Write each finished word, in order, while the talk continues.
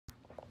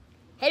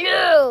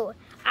Hello!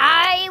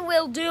 I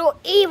will do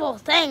evil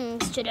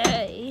things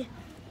today.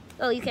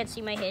 Oh, you can't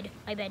see my head.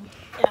 My bad.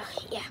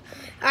 Yeah,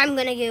 I'm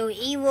gonna do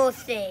evil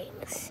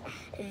things.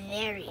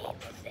 Very evil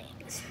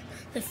things.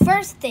 The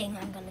first thing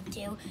I'm gonna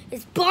do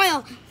is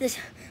boil this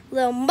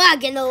little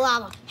mug in the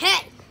lava.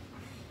 Hey!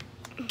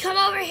 Come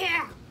over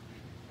here!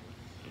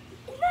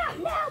 No,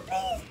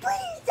 please,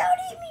 don't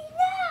eat me!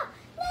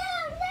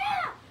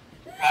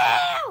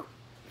 No!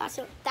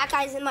 Also, that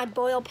guy's in my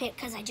boil pit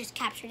because I just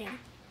captured him.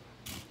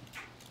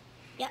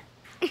 Yep.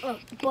 Oh,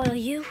 boil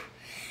you?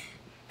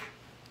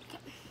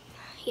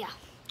 Yeah.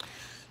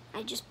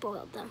 I just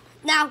boiled them.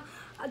 Now,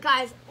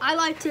 guys, I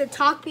like to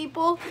talk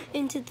people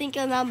into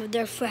thinking I'm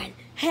their friend.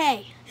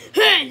 Hey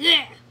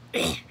there!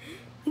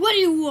 What do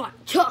you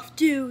want, tough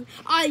dude?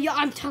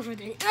 I'm tougher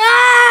than you.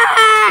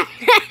 Ah!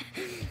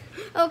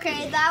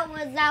 Okay, that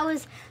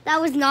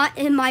was not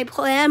in my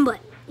plan, but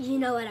you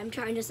know what I'm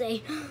trying to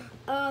say.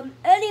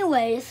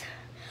 Anyways,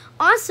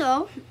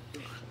 also,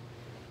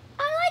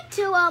 I like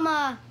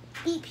to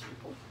eat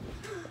people.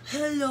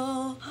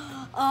 Hello,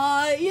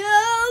 I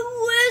am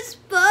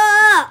Whisper.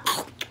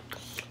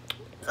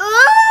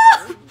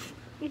 Oh!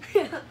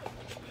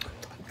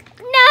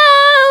 No!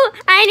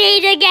 I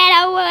need to get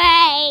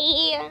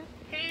away!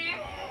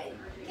 Hey,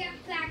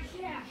 get back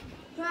here.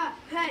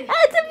 Hey.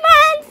 It's a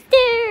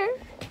monster!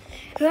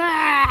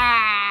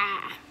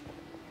 Ah.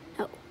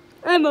 Oh,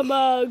 I'm a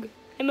mug.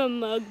 I'm a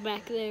mug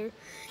back there.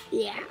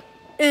 Yeah.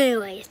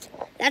 Anyways,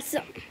 that's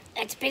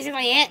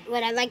basically it.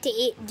 What I like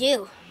to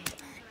do.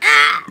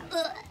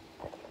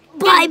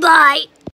 Bye bye.